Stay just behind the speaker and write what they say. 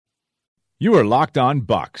You are Locked On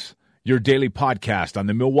Bucks, your daily podcast on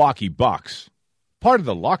the Milwaukee Bucks. Part of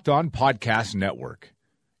the Locked On Podcast Network.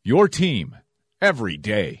 Your team every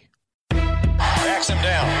day. Backs him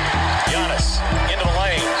down. Giannis into the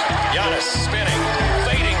lane. Giannis spinning.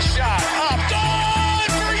 Fading shot. Up.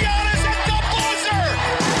 Good for Giannis at the buzzer.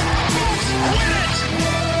 Bucks win it.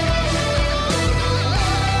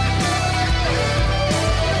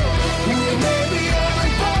 We may be young,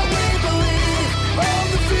 but we believe on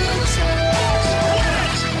the future.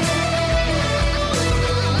 Bucks win it.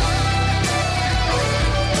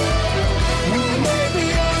 We may be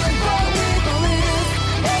young, but we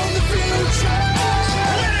believe on the future. Bucks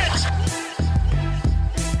win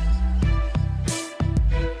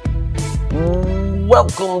it.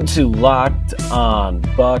 Welcome to Locked On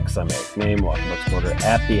Bucks. I'm Eric Name, Milwaukee Bucks reporter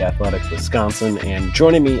at The Athletic, Wisconsin, and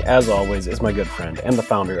joining me, as always, is my good friend and the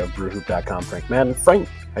founder of BrewHoop.com, Frank Madden. Frank,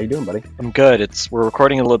 how you doing, buddy? I'm good. We're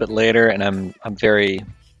recording a little bit later, and I'm very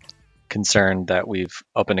concerned that we've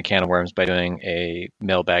opened a can of worms by doing a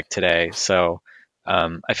mailbag today. So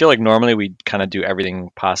I feel like normally we kind of do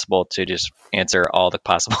everything possible to just answer all the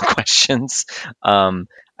possible questions.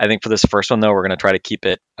 I think for this first one, though, we're going to try to keep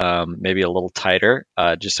it maybe a little tighter,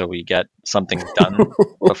 just so we get something done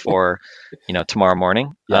before, tomorrow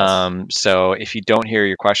morning. Yes. So if you don't hear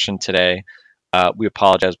your question today, we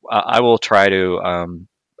apologize. I will try to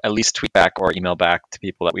at least tweet back or email back to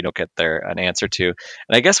people that we don't get an answer to.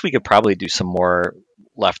 And I guess we could probably do some more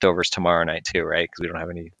leftovers tomorrow night too, right? Because we don't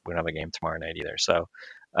have a game tomorrow night either. So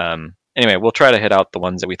anyway, we'll try to hit out the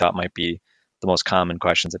ones that we thought might be the most common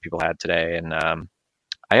questions that people had today. And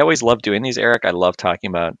I always love doing these, Eric. I love talking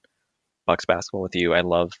about Bucks basketball with you. I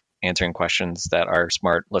love answering questions that our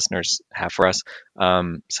smart listeners have for us.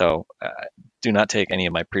 So do not take any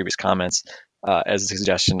of my previous comments as a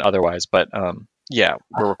suggestion otherwise. But yeah,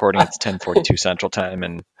 we're recording at 10:42 Central Time,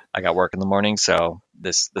 and I got work in the morning, so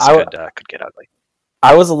this could get ugly.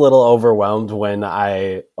 I was a little overwhelmed when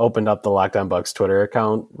I opened up the Locked On Bucks Twitter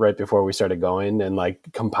account right before we started going and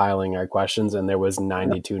compiling our questions, and there was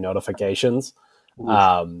 92 notifications.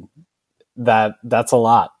 That's a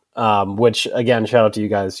lot. Which again, shout out to you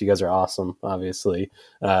guys. You guys are awesome. Obviously,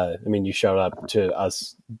 you showed up to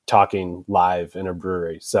us talking live in a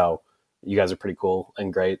brewery, so you guys are pretty cool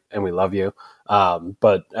and great, and we love you.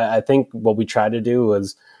 But I think what we tried to do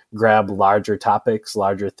was grab larger topics,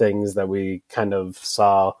 larger things that we kind of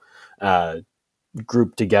saw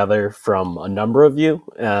grouped together from a number of you,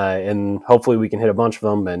 and hopefully we can hit a bunch of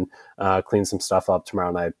them and clean some stuff up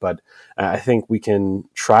tomorrow night. But I think we can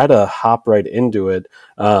try to hop right into it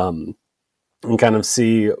and kind of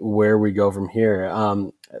see where we go from here.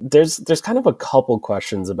 There's kind of a couple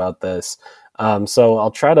questions about this, so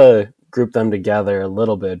I'll try to group them together a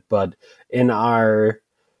little bit. But in our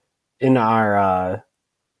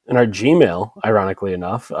Gmail, ironically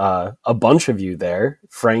enough, a bunch of you there.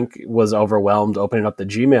 Frank was overwhelmed opening up the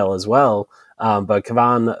Gmail as well. But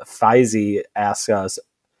Kavan Faizi asks us,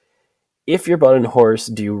 if you're Bud and Horse,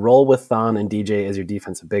 do you roll with Thon and DJ as your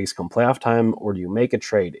defensive bigs come playoff time, or do you make a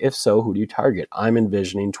trade? If so, who do you target? I'm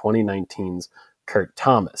envisioning 2019's Kurt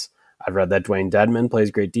Thomas. I've read that Dwayne Dedman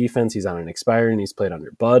plays great defense. He's on an expiry and he's played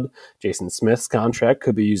under Bud. Jason Smith's contract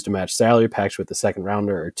could be used to match salary packaged with a second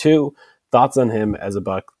rounder or two. Thoughts on him as a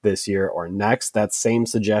Buck this year or next? That same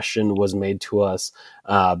suggestion was made to us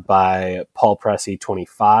by Paul Pressey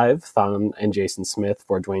 25, Thon and Jason Smith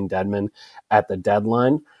for Dwayne Dedman at the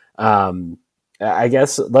deadline. I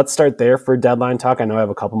guess let's start there for deadline talk. I know I have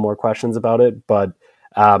a couple more questions about it, but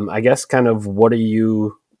I guess kind of what are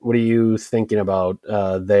you thinking about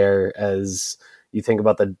there as you think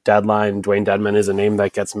about the deadline? Dwayne Dedman is a name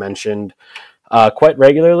that gets mentioned quite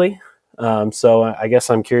regularly. So I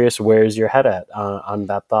guess I'm curious, where's your head at on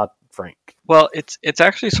that thought, Frank? Well, it's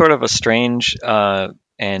actually sort of a strange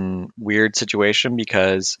and weird situation,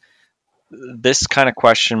 because this kind of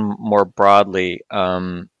question more broadly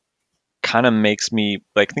kind of makes me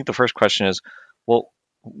I think the first question is, well,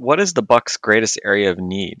 what is the Bucks' greatest area of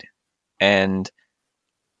need? And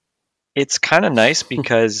it's kind of nice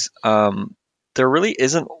because there really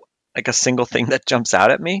isn't a single thing that jumps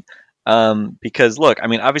out at me. Because look,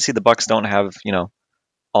 obviously the Bucks don't have,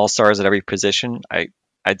 all-stars at every position.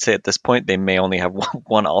 I'd say at this point they may only have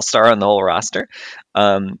one all-star on the whole roster.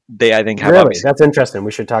 I think have really, that's interesting.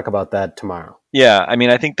 We should talk about that tomorrow. Yeah,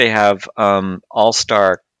 I think they have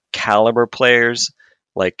all-star caliber players.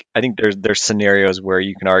 I think there's scenarios where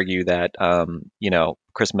you can argue that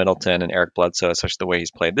Chris Middleton and Eric Bledsoe, especially the way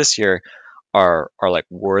he's played this year, are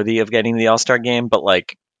worthy of getting the All-Star game, but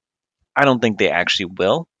I don't think they actually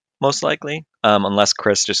will, most likely, unless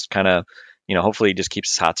Chris just kind of, hopefully he just keeps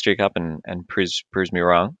his hot streak up and proves me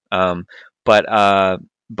wrong. But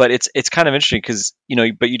it's kind of interesting because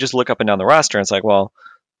but you just look up and down the roster and it's like, well,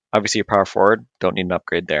 obviously a power forward, don't need an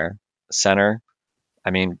upgrade there. Center,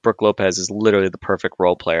 I mean, Brook Lopez is literally the perfect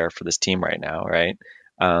role player for this team right now, right?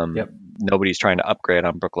 Yep. Nobody's trying to upgrade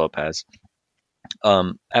on Brook Lopez.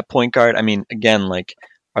 At point guard, I mean, again, like,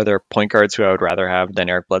 are there point guards who I would rather have than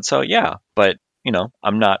Eric Bledsoe? Yeah, but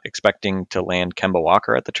I'm not expecting to land Kemba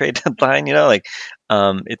Walker at the trade deadline.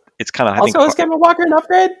 It's kind of Also, is Kemba Walker an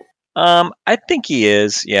upgrade? I think he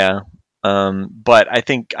is, yeah. But I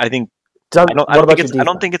think I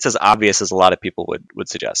don't think it's as obvious as a lot of people would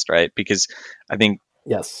suggest, right? Because I think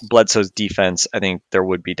yes, Bledsoe's defense, I think there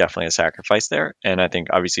would be definitely a sacrifice there, and I think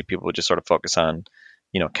obviously people would just sort of focus on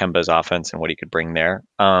Kemba's offense and what he could bring there.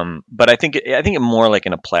 But I think it more like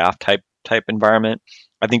in a playoff type environment.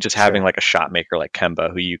 I think just having like a shot maker like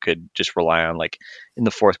Kemba, who you could just rely on like in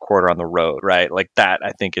the fourth quarter on the road, right? Like that,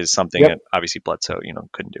 I think is something that obviously Bledsoe,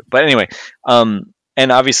 couldn't do. But anyway,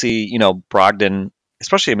 and obviously, Brogdon,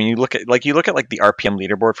 especially, I mean, you look at like the RPM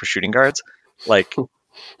leaderboard for shooting guards, like,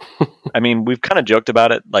 I mean, we've kind of joked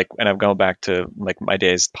about it, like, and I'm going back to like my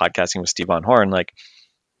days podcasting with Steve Von Horn, like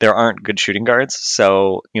there aren't good shooting guards.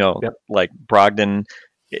 So, like Brogdon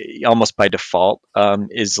almost by default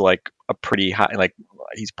is like a pretty high, like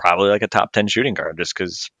he's probably like a top 10 shooting guard just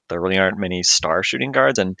because there really aren't many star shooting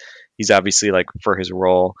guards. And he's obviously like for his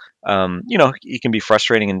role, he can be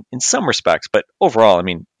frustrating in some respects, but overall, I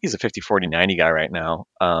mean, he's a 50, 40, 90 guy right now.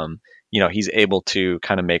 He's able to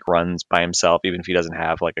kind of make runs by himself, even if he doesn't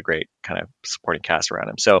have like a great kind of supporting cast around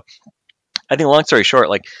him. So I think long story short,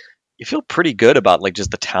 like you feel pretty good about like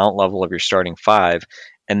just the talent level of your starting five.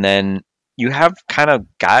 And then you have kind of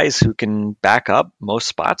guys who can back up most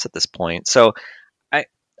spots at this point. So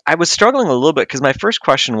I was struggling a little bit because my first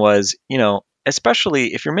question was,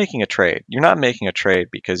 especially if you're making a trade, you're not making a trade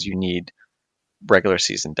because you need regular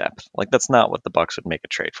season depth. Like that's not what the Bucks would make a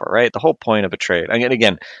trade for, right? The whole point of a trade.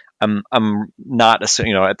 Again, I'm not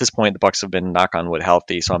assuming, at this point the Bucks have been knock on wood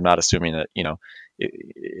healthy, so I'm not assuming that,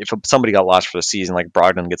 if somebody got lost for the season, like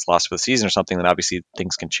Brogdon gets lost for the season or something, then obviously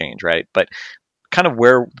things can change, right? But kind of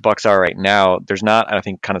where the Bucks are right now, there's not, I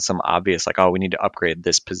think, kind of some obvious like, oh, we need to upgrade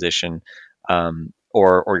this position,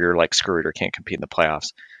 or you're like screwed or can't compete in the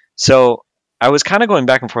playoffs. So I was kind of going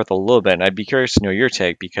back and forth a little bit, and I'd be curious to know your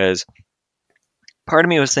take because part of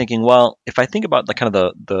me was thinking, well, if I think about the kind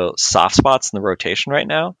of the soft spots in the rotation right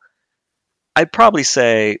now, I'd probably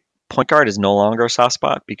say point guard is no longer a soft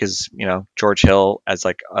spot because George Hill as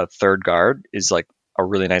like a third guard is like a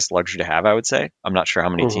really nice luxury to have. I would say I'm not sure how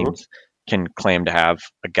many teams can claim to have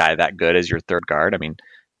a guy that good as your third guard. I mean,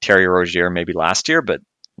 Terry Rozier maybe last year, but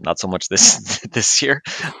not so much this year.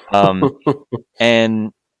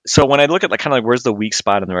 And so when I look at like kind of like where's the weak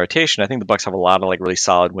spot in the rotation, I think the Bucks have a lot of like really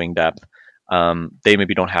solid wing depth. They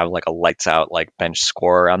maybe don't have like a lights out like bench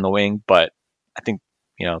scorer on the wing, but I think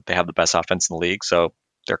they have the best offense in the league, so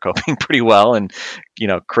they're coping pretty well. And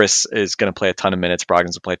Chris is going to play a ton of minutes.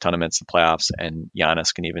 Brogdon's going to play a ton of minutes in the playoffs, and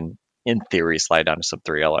Giannis can even, in theory, slide down to sub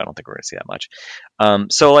 3, although I don't think we're going to see that much.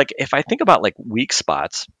 So like if I think about like weak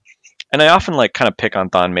spots, and I often like kind of pick on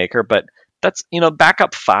Thon Maker, but that's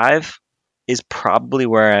backup 5 is probably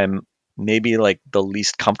where I'm maybe like the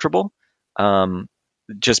least comfortable.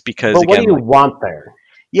 Just because. But what do you want there?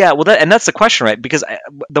 Yeah, well, that's the question, right? Because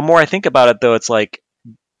the more I think about it, though, it's like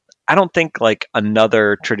I don't think like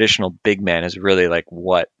another traditional big man is really like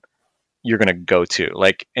what you're going to go to.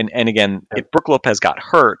 Like, and again, if Brook Lopez got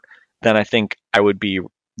hurt, then I think I would be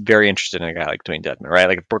very interested in a guy like Dwayne Dedmon, right?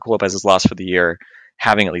 Like if Brook Lopez is lost for the year,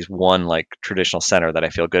 having at least one like traditional center that I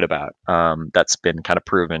feel good about, that's been kind of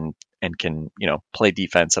proven and can play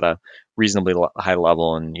defense at a reasonably high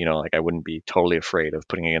level, and like I wouldn't be totally afraid of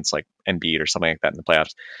putting against like Embiid or something like that in the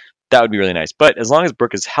playoffs. That would be really nice. But as long as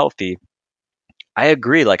Brook is healthy, I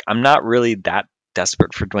agree. Like I'm not really that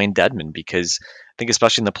desperate for Dwayne Dedmon because I think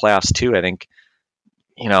especially in the playoffs too. I think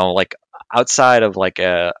like outside of like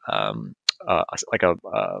a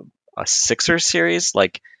Sixers series,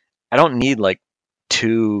 like I don't need like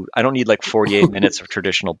 48 minutes of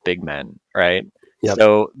traditional big men, right? Yep.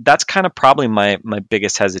 So that's kind of probably my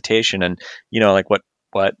biggest hesitation. And like what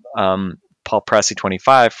Paul Pressey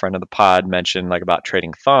 25, friend of the pod, mentioned like about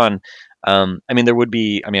trading Thon. I mean, there would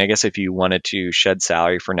be, I guess if you wanted to shed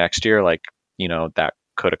salary for next year, like, that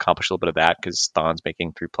could accomplish a little bit of that because Thon's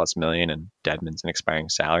making $3+ million and Dedmon's an expiring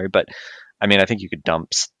salary. But I mean, I think you could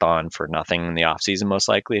dump Thon for nothing in the offseason, most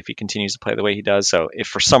likely, if he continues to play the way he does. So if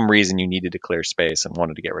for some reason you needed to clear space and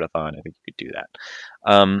wanted to get rid of Thon, I think you could do that.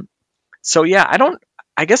 So yeah,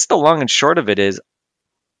 I guess the long and short of it is,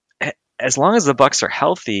 as long as the Bucks are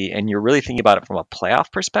healthy and you're really thinking about it from a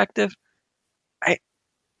playoff perspective,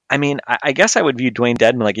 I mean, I guess I would view Dwayne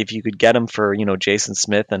Dedman, like if you could get him for, Jason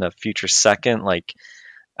Smith and a future second, like,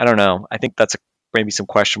 I don't know. I think that's maybe some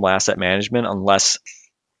questionable asset management unless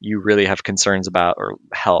you really have concerns about or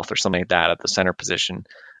health or something like that at the center position.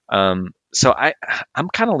 So I'm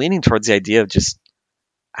kind of leaning towards the idea of just,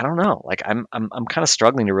 I don't know. Like I'm kind of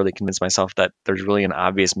struggling to really convince myself that there's really an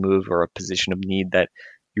obvious move or a position of need that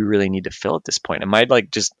you really need to fill at this point. Am I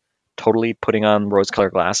like just totally putting on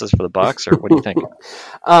rose-colored glasses for the Bucks, or what do you think?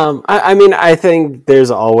 I mean, I think there's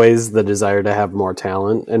always the desire to have more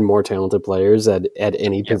talent and more talented players at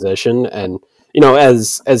any position, and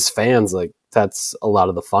as fans, like that's a lot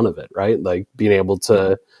of the fun of it, right? Like being able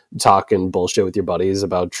to talk and bullshit with your buddies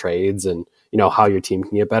about trades and how your team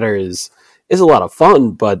can get better is a lot of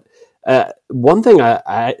fun. But one thing,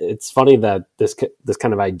 it's funny that this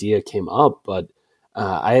kind of idea came up, but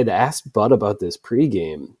I had asked Bud about this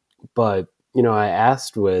pregame. But, I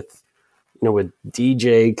asked with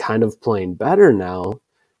DJ kind of playing better now,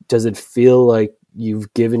 does it feel like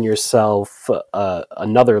you've given yourself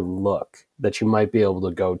another look that you might be able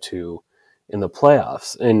to go to in the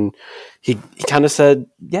playoffs? And he kind of said,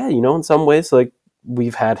 yeah, in some ways, like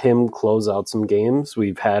we've had him close out some games.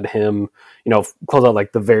 We've had him, close out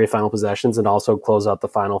like the very final possessions and also close out the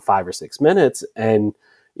final 5 or 6 minutes. And,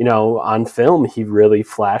 on film, he really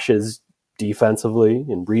flashes defensively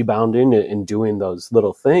and rebounding and doing those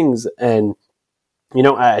little things. And,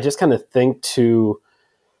 I just kind of think to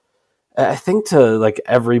like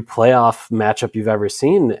every playoff matchup you've ever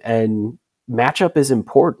seen, and matchup is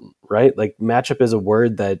important, right? Like matchup is a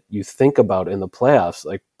word that you think about in the playoffs.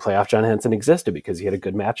 Like playoff John Henson existed because he had a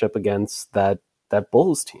good matchup against that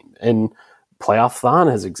Bulls team. And playoff Thon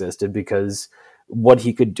has existed because what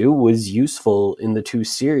he could do was useful in the 2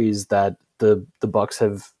 series that the Bucks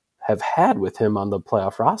have had with him on the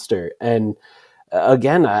playoff roster. And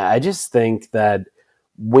again, I just think that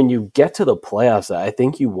when you get to the playoffs, I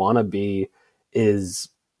think you want to be as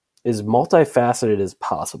multifaceted as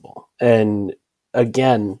possible. And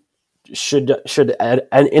again, should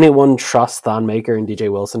anyone trust Thon Maker and DJ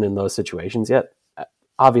Wilson in those situations yet?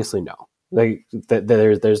 Obviously no. Like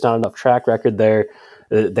there's not enough track record there.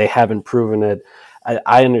 They haven't proven it.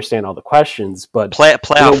 I understand all the questions, but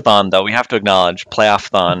playoff Thon, though, we have to acknowledge playoff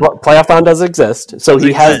Thon. Playoff Thon does exist, so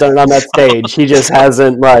he has done it on that stage. He just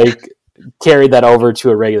hasn't like carried that over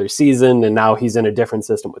to a regular season, and now he's in a different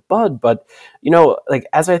system with Bud. But like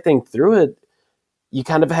as I think through it, you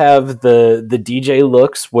kind of have the DJ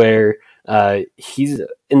looks where he's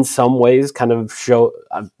in some ways kind of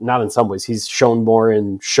not in some ways, he's shown more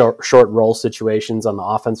in short roll situations on the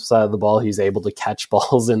offensive side of the ball. He's able to catch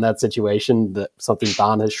balls in that situation, that something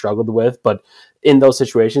Thon has struggled with, but in those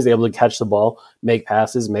situations, he's able to catch the ball, make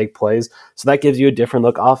passes, make plays. So that gives you a different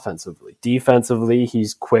look offensively. Defensively,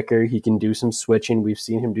 he's quicker. He can do some switching. We've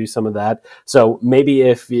seen him do some of that. So maybe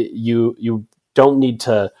if you don't need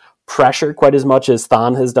to pressure quite as much as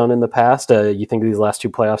Thon has done in the past. You think of these last 2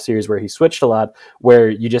 playoff series where he switched a lot, where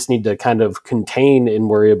you just need to kind of contain and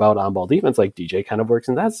worry about on-ball defense, like DJ kind of works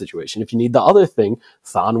in that situation. If you need the other thing,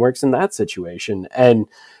 Thon works in that situation. And,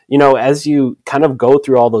 as you kind of go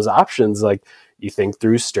through all those options, like you think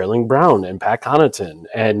through Sterling Brown and Pat Connaughton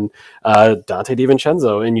and Dante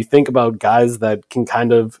DiVincenzo, and you think about guys that can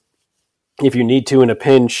kind of, if you need to in a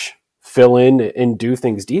pinch, fill in and do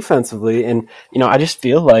things defensively. And, I just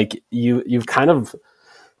feel like you've kind of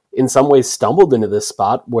in some ways stumbled into this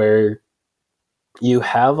spot where you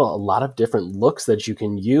have a lot of different looks that you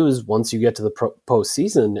can use once you get to the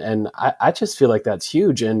postseason. And I just feel like that's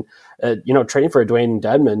huge. And, trading for a Dwayne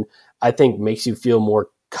Dedman, I think makes you feel more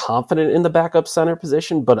confident in the backup center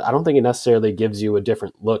position, but I don't think it necessarily gives you a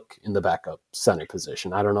different look in the backup center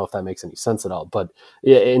position. I don't know if that makes any sense at all, but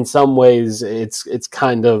in some ways it's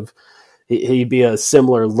kind of, he'd be a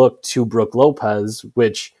similar look to Brook Lopez,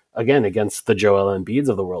 which again, against the Joel Embiids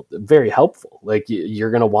of the world, very helpful. Like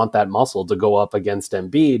you're going to want that muscle to go up against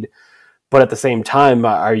Embiid, but at the same time,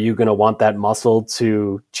 are you going to want that muscle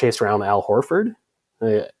to chase around Al Horford?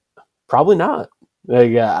 Probably not.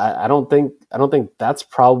 I don't think that's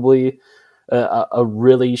probably a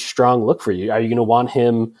really strong look for you. Are you going to want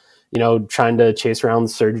him, trying to chase around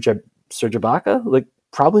Serge Ibaka? Like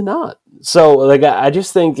probably not. So like I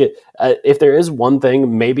just think if there is one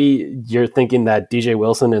thing, maybe you're thinking that DJ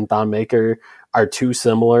Wilson and Thon Maker are too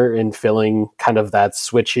similar in filling kind of that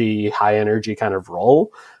switchy, high energy kind of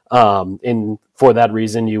role. And for that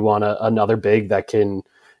reason, you want another big that can,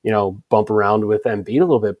 bump around with Embiid a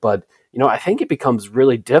little bit. But, I think it becomes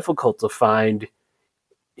really difficult to find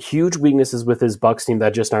huge weaknesses with his Bucks team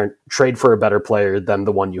that just aren't trade for a better player than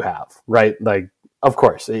the one you have, right? Like Of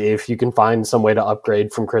course, if you can find some way to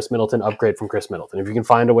upgrade from Chris Middleton, upgrade from Chris Middleton. If you can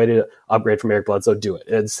find a way to upgrade from Eric Bledsoe, do it.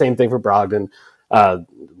 It's same thing for Brogdon.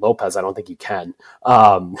 Lopez, I don't think you can.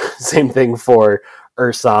 Same thing for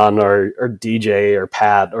Ersan or DJ or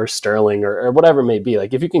Pat or Sterling or whatever it may be.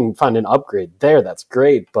 Like if you can find an upgrade there, that's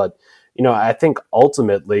great. But, I think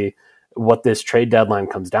ultimately what this trade deadline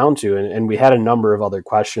comes down to, and we had a number of other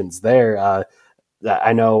questions there.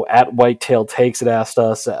 I know at Whitetail Takes had asked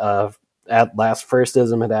us, at Last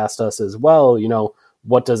Firstism had asked us as well,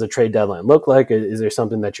 what does a trade deadline look like? Is there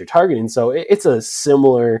something that you're targeting? So it's a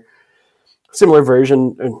similar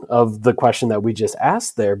version of the question that we just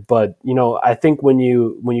asked there. But, I think when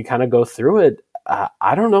you kind of go through it,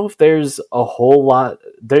 I don't know if there's a whole lot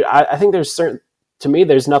there. I think to me,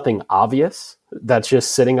 there's nothing obvious that's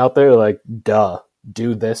just sitting out there like,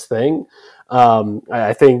 do this thing.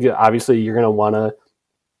 I think obviously you're going to want to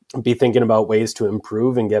be thinking about ways to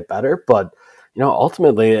improve and get better. But,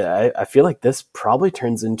 ultimately, I feel like this probably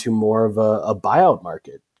turns into more of a buyout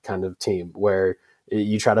market kind of team where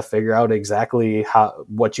you try to figure out exactly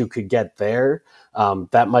what you could get there.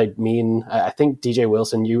 That might mean, I think DJ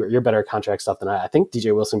Wilson, you're better at contract stuff than I think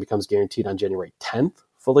DJ Wilson becomes guaranteed on January 10th,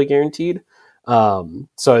 fully guaranteed. So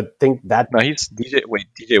I think that... No, he's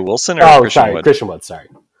DJ Wilson or Christian Wood? Christian Wood, sorry.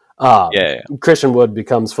 Christian Wood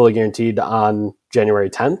becomes fully guaranteed on January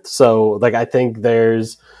 10th. So I think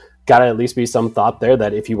there's got to at least be some thought there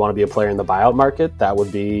that if you want to be a player in the buyout market, that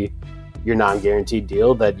would be your non-guaranteed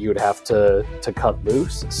deal that you would have to cut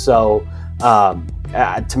loose. So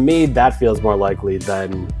to me, that feels more likely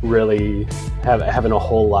than really having a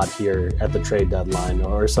whole lot here at the trade deadline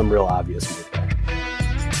or some real obvious move there.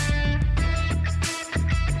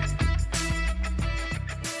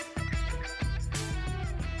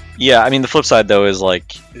 Yeah, I mean, the flip side, though, is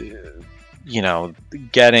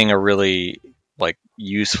getting a really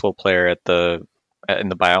useful player in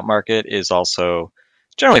the buyout market is also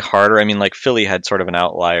generally harder. I mean, Philly had sort of an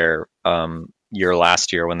outlier year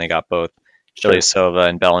last year when they got both Ilyasova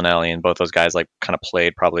and Bellinelli, and both those guys kind of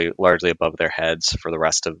played probably largely above their heads for the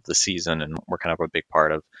rest of the season, and were kind of a big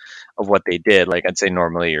part of what they did. I'd say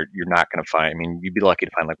normally you're not going to find. I mean, you'd be lucky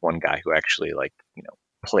to find one guy who actually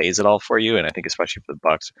plays it all for you, and I think especially for the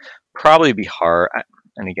Bucks, probably be hard.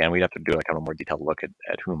 And again, we'd have to do kind of a more detailed look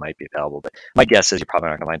at who might be available. But my guess is you're probably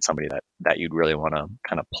not going to find somebody that you'd really want to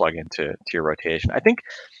kind of plug into your rotation. I think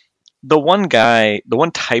the one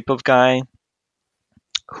type of guy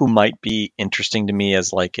who might be interesting to me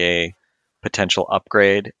as a potential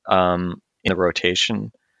upgrade in the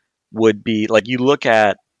rotation would be you look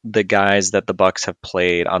at the guys that the Bucks have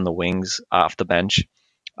played on the wings off the bench.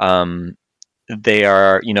 They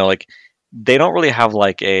are, they don't really have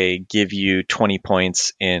a give you 20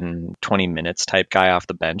 points in 20 minutes type guy off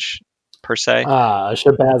the bench per se. A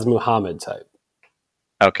Shabazz Muhammad type.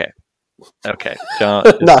 Okay.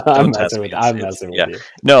 I'm messing with you.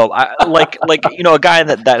 No, a guy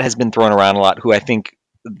that has been thrown around a lot, who I think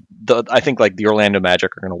the Orlando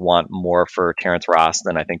Magic are going to want more for Terrence Ross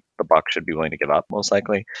than I think the Bucks should be willing to give up. Most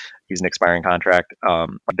likely, he's an expiring contract.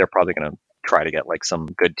 They're probably going to try to get some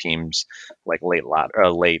good teams late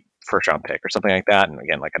first round pick or something like that. And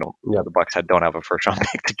again, the Bucks don't have a first round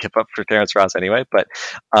pick to give up for Terrence Ross anyway. But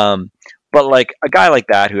a guy like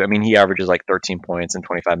that who, I mean, he averages 13 points in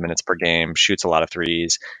 25 minutes per game, shoots a lot of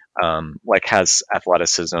threes, has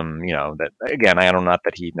athleticism. That again, I don't know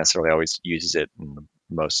that he necessarily always uses it in the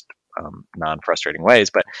most non-frustrating ways,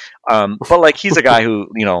 but he's a guy who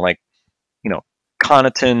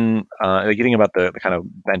Connaughton, getting about the kind of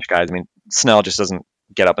bench guys. I mean, Snell just doesn't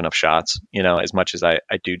get up enough shots, as much as I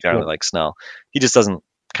do generally like Snell. He just doesn't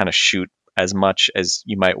kind of shoot as much as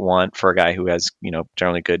you might want for a guy who has,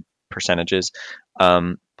 generally good percentages.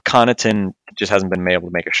 Connaughton just hasn't been able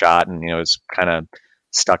to make a shot and, is kind of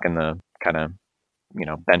stuck in the kind of,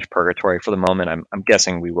 bench purgatory for the moment. I'm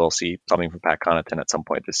guessing we will see something from Pat Connaughton at some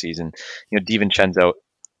point this season. DiVincenzo,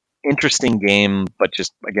 interesting game, but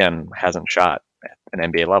just, again, hasn't shot at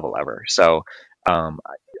an NBA level ever. So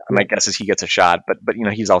my guess is he gets a shot, but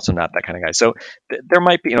he's also not that kind of guy. So there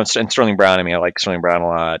might be, and Sterling Brown, I mean, I like Sterling Brown a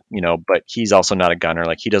lot, but he's also not a gunner.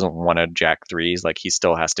 He doesn't want to jack threes. He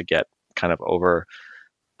still has to get kind of over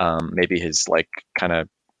maybe his kind of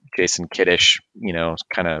Jason Kiddish,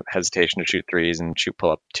 kind of hesitation to shoot threes and shoot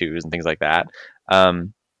pull-up twos and things like that.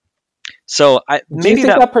 So do you think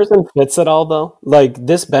that person fits at all, though?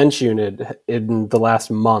 This bench unit in the last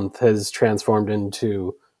month has transformed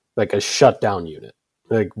into a shutdown unit.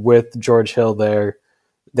 With George Hill there,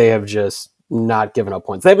 they have just not given up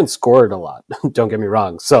points. They haven't scored a lot. Don't get me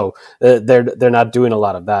wrong. So they're not doing a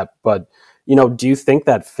lot of that. But do you think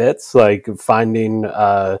that fits? Finding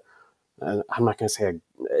I'm not going to say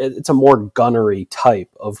it's a more gunnery type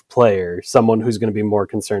of player, someone who's going to be more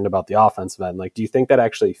concerned about the offensive end. Like, do you think that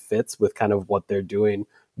actually fits with kind of what they're doing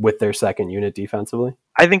with their second unit defensively?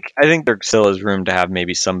 I think there still is room to have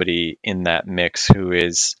maybe somebody in that mix who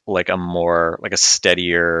is like a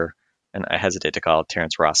steadier, and I hesitate to call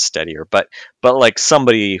Terrence Ross steadier, but like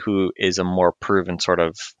somebody who is a more proven sort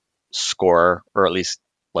of scorer, or at least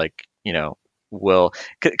like, will,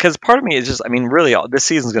 because part of me is just, I mean, really this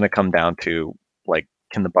season's going to come down to like,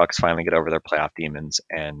 can the Bucks finally get over their playoff demons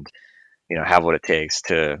and have what it takes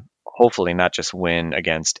to hopefully not just win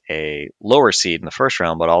against a lower seed in the first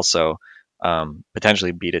round, but also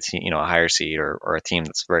potentially beat a team, a higher seed or a team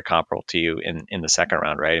that's very comparable to you in the second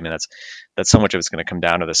round, right? I mean, that's so much of it's going to come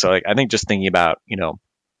down to this. So like, I think just thinking about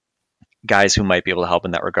guys who might be able to help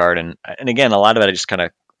in that regard, and again, a lot of it I just kind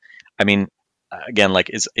of, I mean, again, like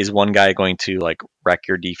is one guy going to like wreck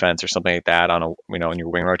your defense or something like that on in your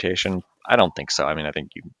wing rotation? I don't think so. I mean, I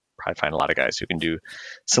think you probably find a lot of guys who can do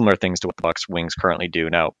similar things to what the Bucks wings currently do.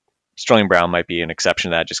 Now, Sterling Brown might be an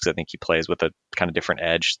exception to that, just because I think he plays with a kind of different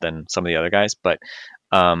edge than some of the other guys. But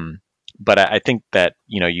I think that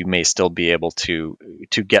you may still be able to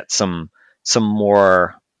get some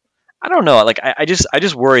more. I don't know. Like I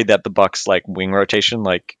just worry that the Bucks like wing rotation.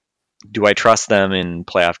 Like, do I trust them in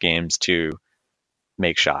playoff games to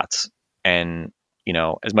make shots? And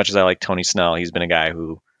as much as I like Tony Snell, he's been a guy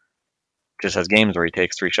who just has games where he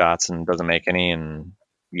takes 3 shots and doesn't make any, and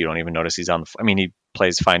you don't even notice he's on the. I mean, he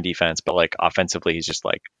plays fine defense, but like offensively, he's just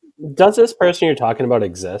like. Does this person you're talking about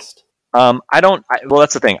exist? Well,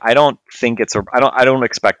 that's the thing. I don't think I don't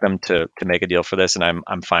expect them to make a deal for this, and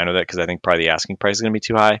I'm fine with it because I think probably the asking price is going to be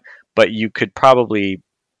too high. But you could probably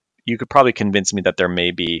convince me that there may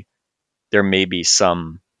be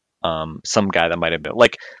some guy that might have been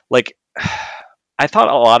like I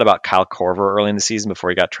thought a lot about Kyle Korver early in the season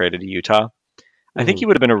before he got traded to Utah. I think he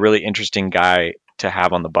would have been a really interesting guy to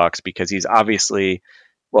have on the Bucks because he's obviously,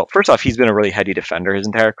 well, first off, he's been a really heady defender his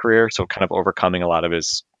entire career, so kind of overcoming a lot of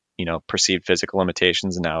his perceived physical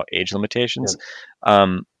limitations and now age limitations.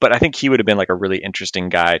 Yeah. But I think he would have been like a really interesting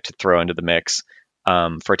guy to throw into the mix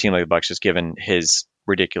for a team like the Bucks, just given his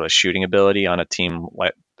ridiculous shooting ability on a team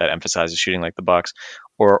that emphasizes shooting like the Bucks,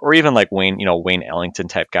 or even like Wayne Ellington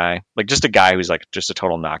type guy, like just a guy who's like just a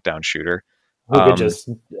total knockdown shooter. Who could just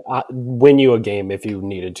win you a game if you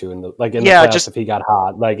needed to in the playoffs, just if he got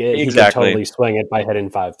hot, he could totally swing it by hitting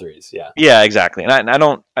 5 threes. Yeah, exactly. And I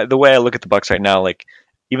don't, the way I look at the Bucks right now, like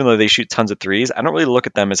even though they shoot tons of threes, I don't really look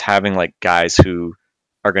at them as having like guys who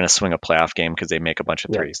are going to swing a playoff game because they make a bunch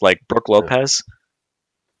of threes, like Brook Lopez.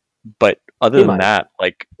 But other than that,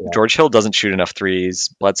 like George Hill doesn't shoot enough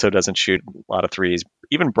threes. Bledsoe doesn't shoot a lot of threes.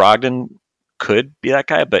 Even Brogdon could be that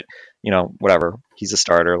guy, but whatever. He's a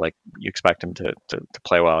starter. Like you expect him to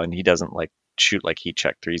play well, and he doesn't like shoot like heat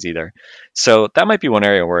check threes either. So that might be one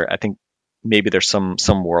area where I think maybe there's some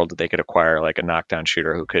world that they could acquire like a knockdown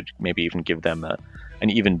shooter who could maybe even give them an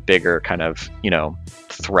even bigger kind of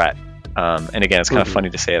threat. And again, it's kind of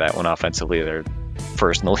funny to say that when offensively they're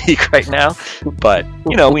first in the league right now, but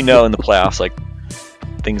we know in the playoffs like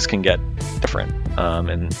things can get different,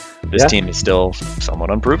 and this team is still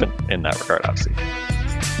somewhat unproven in that regard, obviously.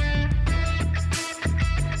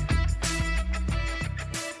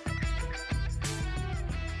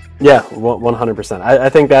 Yeah, 100%. I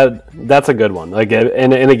think that's a good one. Like,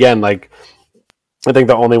 and again, like, I think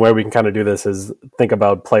the only way we can kind of do this is think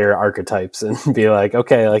about player archetypes and be like,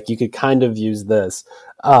 okay, like you could kind of use this.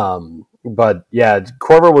 But yeah,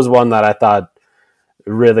 Korver was one that I thought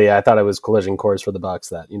it was collision course for the Bucks,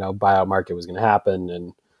 that, buyout market was going to happen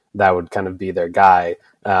and that would kind of be their guy.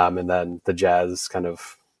 And then the Jazz kind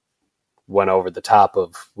of went over the top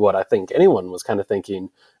of what I think anyone was kind of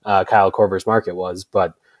thinking Kyle Korver's market was,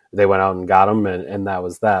 but they went out and got him, and that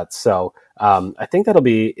was that. So I think that'll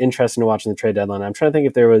be interesting to watch in the trade deadline. I'm trying to think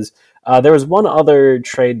if there was one other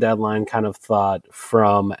trade deadline kind of thought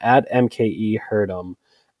from at MKE Hurdum,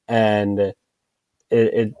 and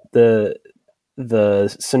the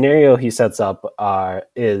scenario he sets up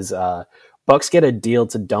is Bucks get a deal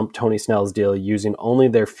to dump Tony Snell's deal using only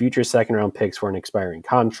their future second round picks for an expiring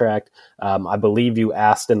contract. I believe you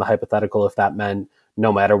asked in the hypothetical if that meant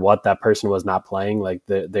no matter what, that person was not playing, like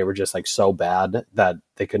they were just like so bad that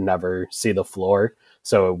they could never see the floor.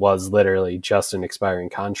 So it was literally just an expiring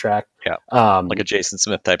contract. Yeah. Like a Jason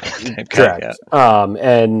Smith type guy. Correct. Yeah.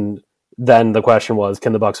 And then the question was,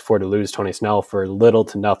 can the Bucks afford to lose Tony Snell for little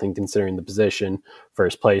to nothing considering the position,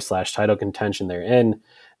 first place / title contention they're in?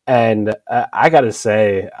 And I got to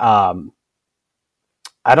say, I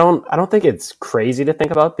don't think it's crazy to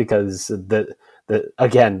think about, because the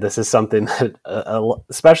again, this is something that,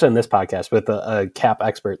 especially in this podcast with a cap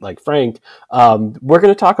expert like Frank, we're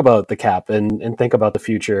going to talk about the cap and think about the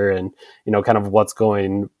future and, kind of what's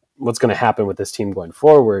going to happen with this team going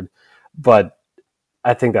forward. But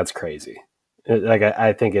I think that's crazy. Like,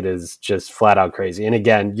 I think it is just flat out crazy. And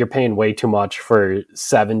again, you're paying way too much for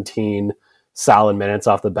 17 solid minutes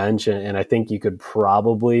off the bench. And I think you could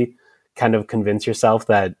probably kind of convince yourself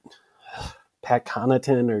that Pat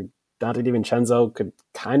Connaughton or Dante DiVincenzo could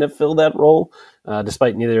kind of fill that role,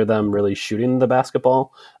 despite neither of them really shooting the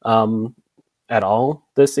basketball at all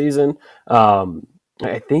this season.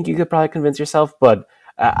 I think you could probably convince yourself, but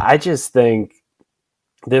I just think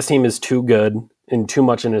this team is too good and too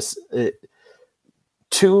much in this,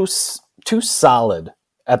 too solid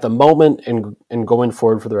at the moment and going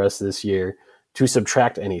forward for the rest of this year to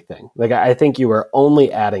subtract anything. Like, I think you are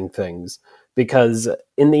only adding things, because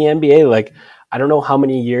in the NBA, like, I don't know how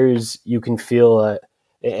many years you can feel,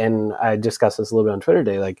 and I discussed this a little bit on Twitter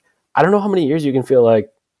today, like, I don't know how many years you can feel like,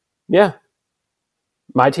 yeah,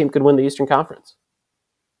 my team could win the Eastern Conference.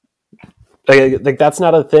 Like that's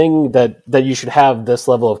not a thing that you should have this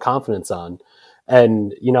level of confidence on.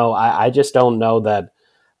 And, I just don't know that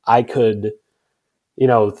I could,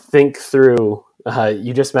 think through,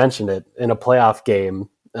 you just mentioned it, in a playoff game,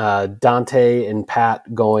 Dante and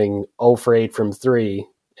Pat going 0 for 8 from 3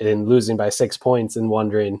 and losing by 6 points and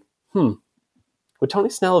wondering, would Tony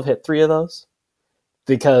Snell have hit 3 of those?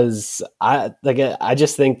 Because I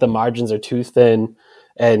just think the margins are too thin.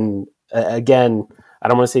 And again, I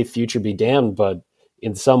don't want to say future be damned, but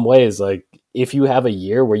in some ways, like, if you have a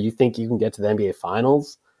year where you think you can get to the NBA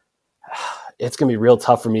Finals, it's going to be real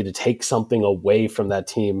tough for me to take something away from that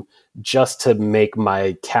team just to make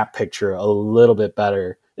my cap picture a little bit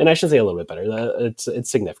better. And I should say a little bit better. It's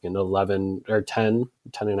significant, 11 or 10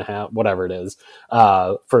 and a half, whatever it is,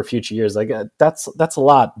 for future years. Like, that's a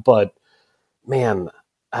lot, but man,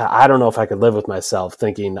 I don't know if I could live with myself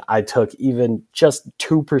thinking I took even just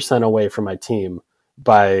 2% away from my team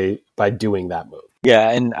by doing that move. Yeah,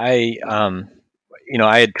 and I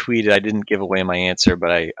had tweeted, I didn't give away my answer, but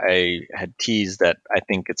I had teased that I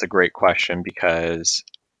think it's a great question because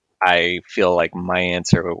I feel like my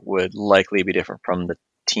answer would likely be different from the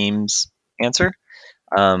team's answer.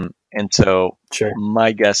 And so Sure.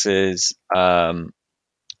 My guess is the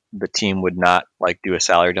team would not do a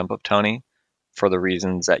salary dump of Tony for the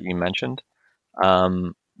reasons that you mentioned.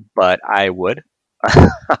 But I would.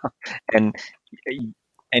 and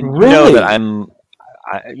Really? that I'm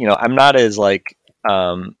not as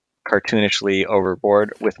cartoonishly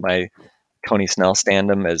overboard with my Tony Snell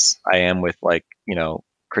stand-em as I am with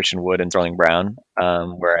Christian Wood and Sterling Brown,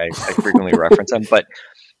 where I frequently reference them. But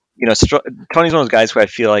Tony's one of those guys who I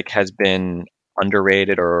feel like has been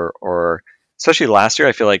underrated, or especially last year,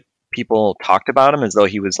 I feel like people talked about him as though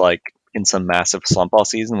he was in some massive slump all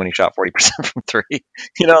season when he shot 40% from 3. It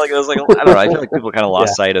was I don't know. I feel like people kind of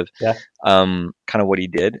lost sight of kind of what he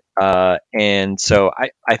did. And so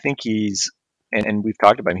I think he's, and we've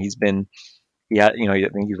talked about him. I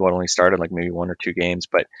think he's only started maybe 1 or 2 games,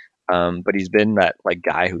 but he's been that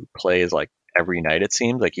guy who plays every night. It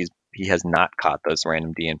seems like he has not caught those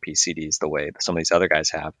random DNP CDs the way some of these other guys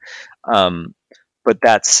have. But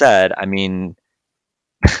that said, I mean,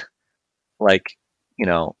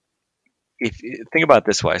 if you think about it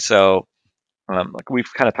this way, so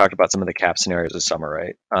we've kind of talked about some of the cap scenarios this summer,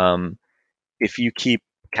 right? If you keep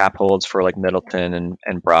cap holds for Middleton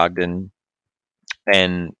and Brogdon,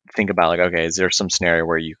 and think about okay, is there some scenario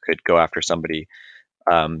where you could go after somebody,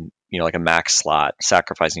 like a max slot,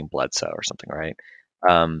 sacrificing Bledsoe or something, right?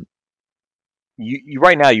 You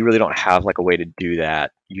right now you really don't have a way to do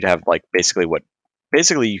that. You'd have basically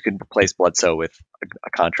you could replace Bledsoe with a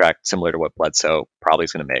contract similar to what Bledsoe probably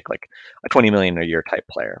is going to make, a $20 million a year type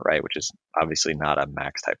player, right? Which is obviously not a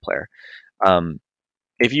max type player.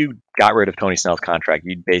 If you got rid of Tony Snell's contract,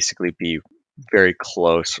 you'd basically be very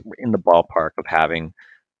close in the ballpark of having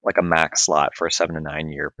a max slot for a 7 to 9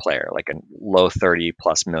 year player, a low 30+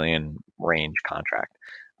 million range contract.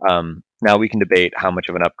 Now we can debate how much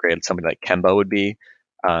of an upgrade somebody like Kemba would be.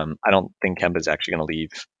 I don't think Kemba is actually going to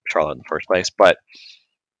leave Charlotte in the first place, but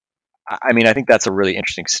I mean, I think that's a really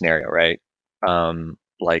interesting scenario, right?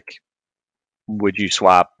 Would you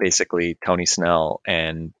swap basically Tony Snell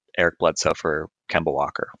and Eric Bledsoe for Kemba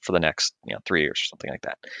Walker for the next 3 years or something like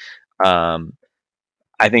that?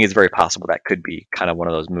 I think it's very possible that could be kind of one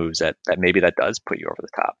of those moves that maybe that does put you over the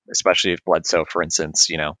top, especially if Bledsoe, for instance,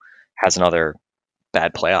 has another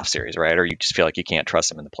bad playoff series, right? Or you just feel like you can't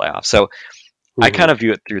trust him in the playoffs. So I kind of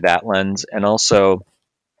view it through that lens. And also,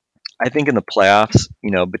 I think in the playoffs,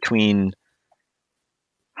 between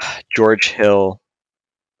George Hill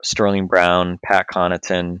Sterling Brown, Pat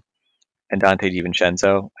Connaughton, and Dante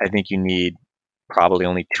DiVincenzo. I think you need probably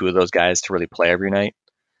only 2 of those guys to really play every night.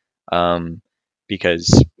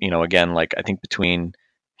 Because, again, like I think between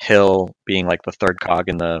Hill being like the third cog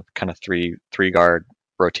in the kind of three guard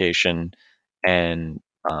rotation, and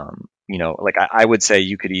like I would say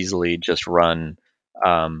you could easily just run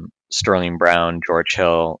Sterling Brown, George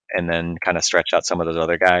Hill, and then kind of stretch out some of those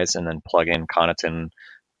other guys, and then plug in Connaughton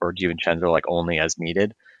or DiVincenzo like only as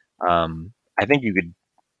needed. I think you could.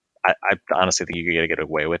 I honestly think you could get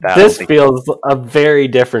away with that. This feels very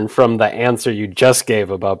different from the answer you just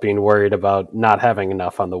gave about being worried about not having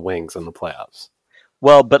enough on the wings in the playoffs.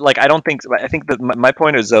 Well, but like I think that my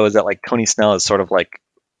point is that like Tony Snell is sort of like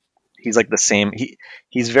he's like the same.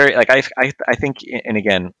 He's very like I think, and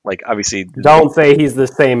again, like obviously don't say he's the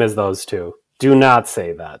same as those two. Do not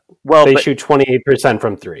say that. Well, they shoot 28%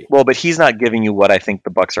 from 3. Well, but he's not giving you what I think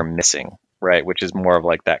the Bucks are missing, right? Which is more of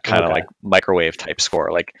like that kind of like microwave type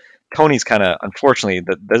score. Like Tony's kind of, unfortunately,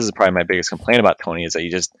 this is probably my biggest complaint about Tony is that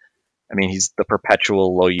he's the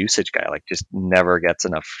perpetual low usage guy. Like just never gets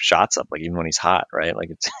enough shots up. Like even when he's hot, right?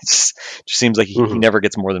 Like it just seems like he never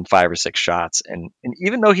gets more than 5 or 6 shots. And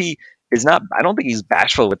even though he is not, I don't think he's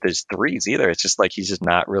bashful with his threes either. It's just like he's just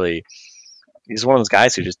not really. He's one of those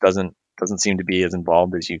guys who just doesn't seem to be as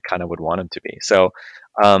involved as you kind of would want him to be. So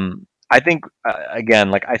I think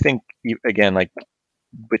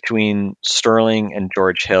between Sterling and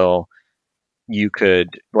George Hill, you could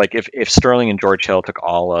like if Sterling and George Hill took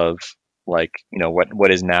all of like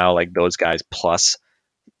what is now like those guys plus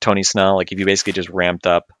Tony Snell, like if you basically just ramped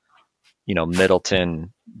up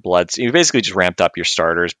Middleton, Bledsoe, you basically just ramped up your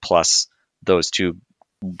starters plus those 2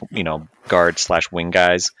 guard/wing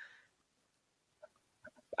guys.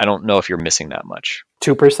 I don't know if you're missing that much.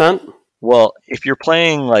 2%? Well, if you're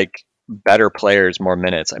playing like better players more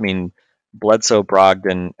minutes, I mean, Bledsoe,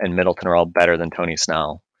 Brogdon, and Middleton are all better than Tony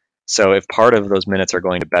Snell. So if part of those minutes are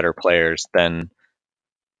going to better players, then,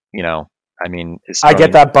 I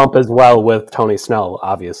get that bump as well with Tony Snell,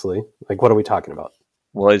 obviously. Like, what are we talking about?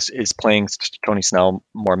 Well, is playing Tony Snell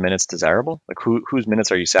more minutes desirable? Like, whose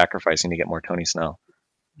minutes are you sacrificing to get more Tony Snell?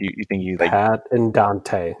 You think you like Pat and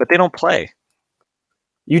Dante? But they don't play.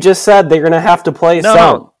 You just said they're going to have to play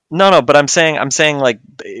some. No, but I'm saying like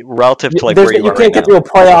relative to like where you you are can't right get to a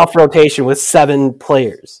playoff rotation with 7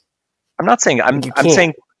 players. I'm not saying I'm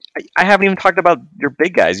saying I haven't even talked about your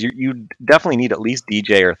big guys. You definitely need at least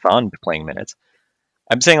DJ or Thon playing minutes.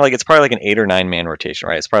 I'm saying like it's probably like an 8 or 9 man rotation,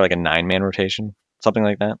 right? It's probably like a 9 man rotation, something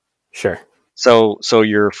like that. Sure. So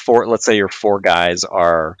your 4, let's say your 4 guys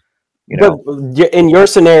are, But in your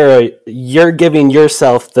scenario, you're giving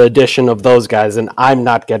yourself the addition of those guys, and I'm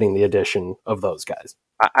not getting the addition of those guys.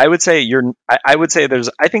 I would say I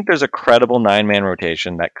think there's a credible 9 man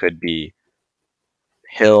rotation that could be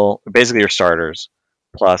Hill, basically your starters,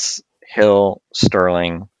 plus Hill,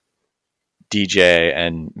 Sterling, DJ,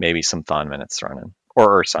 and maybe some Thon minutes thrown in,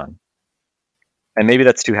 or Ersan. And maybe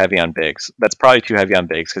that's too heavy on bigs. That's probably too heavy on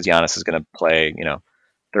bigs because Giannis is going to play,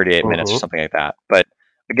 38 minutes or something like that. But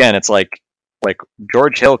again, it's like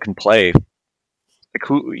George Hill can play. Like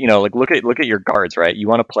who, look at your guards, right? You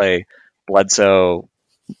want to play Bledsoe,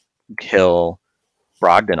 Hill,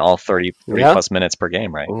 Brogdon, all 30 plus minutes per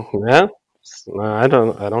game, right? Yeah. I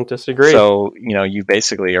don't disagree. So, you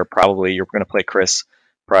basically you're going to play Chris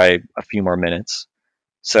probably a few more minutes.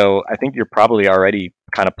 So I think you're probably already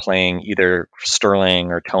kind of playing either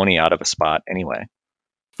Sterling or Tony out of a spot anyway.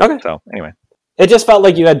 Okay. So anyway. It just felt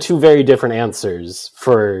like you had 2 very different answers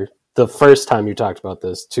for the first time you talked about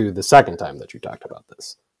this to the second time that you talked about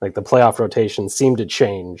this. Like the playoff rotation seemed to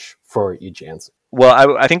change for each answer.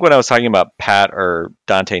 Well, I think when I was talking about Pat or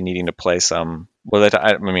Dante needing to play some,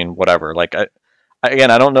 whatever. Like, I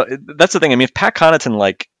don't know. That's the thing. I mean, if Pat Connaughton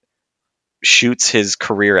like shoots his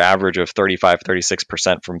career average of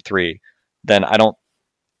 35-36% from 3, then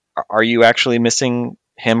are you actually missing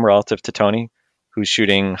him relative to Tony, who's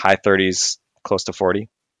shooting high 30s, close to 40?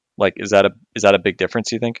 Like, is that a big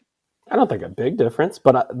difference, you think? I don't think a big difference,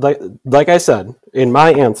 but like I said in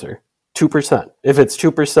my answer, 2%. If it's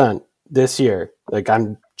 2% this year, like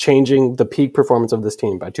I'm changing the peak performance of this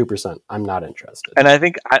team by 2%. I'm not interested. And I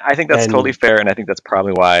think that's totally fair, and I think that's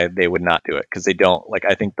probably why they would not do it, because they don't like.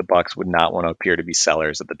 I think the Bucks would not want to appear to be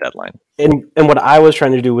sellers at the deadline. And what I was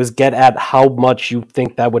trying to do was get at how much you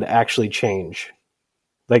think that would actually change.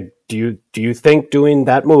 Like, do you think doing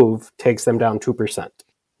that move takes them down 2%?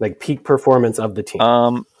 Like peak performance of the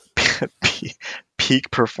team. Peak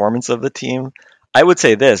performance of the team. I would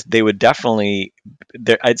say this: they would definitely.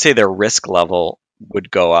 I'd say their risk level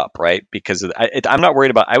would go up, right? Because I'm not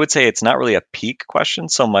worried about. I would say it's not really a peak question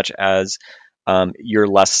so much as you're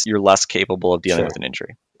less capable of dealing Sure. with an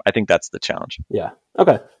injury. I think that's the challenge. Yeah.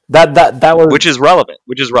 Okay. That was Which is relevant.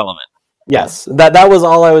 yes. That was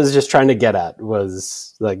all I was just trying to get at,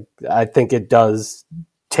 was like, I think it does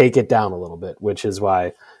take it down a little bit, which is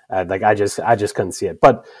why I just couldn't see it.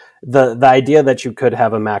 But the idea that you could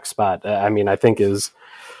have a max spot, I mean, I think is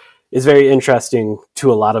very interesting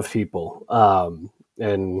to a lot of people.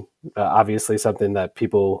 And obviously something that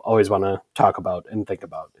people always want to talk about and think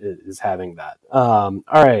about is having that. All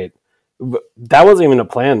right. That wasn't even a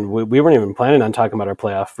plan. We weren't even planning on talking about our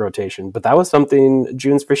playoff rotation, but that was something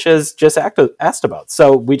Junes Fishes just asked about.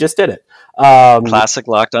 So we just did it. Classic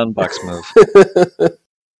Locked On Bucks move.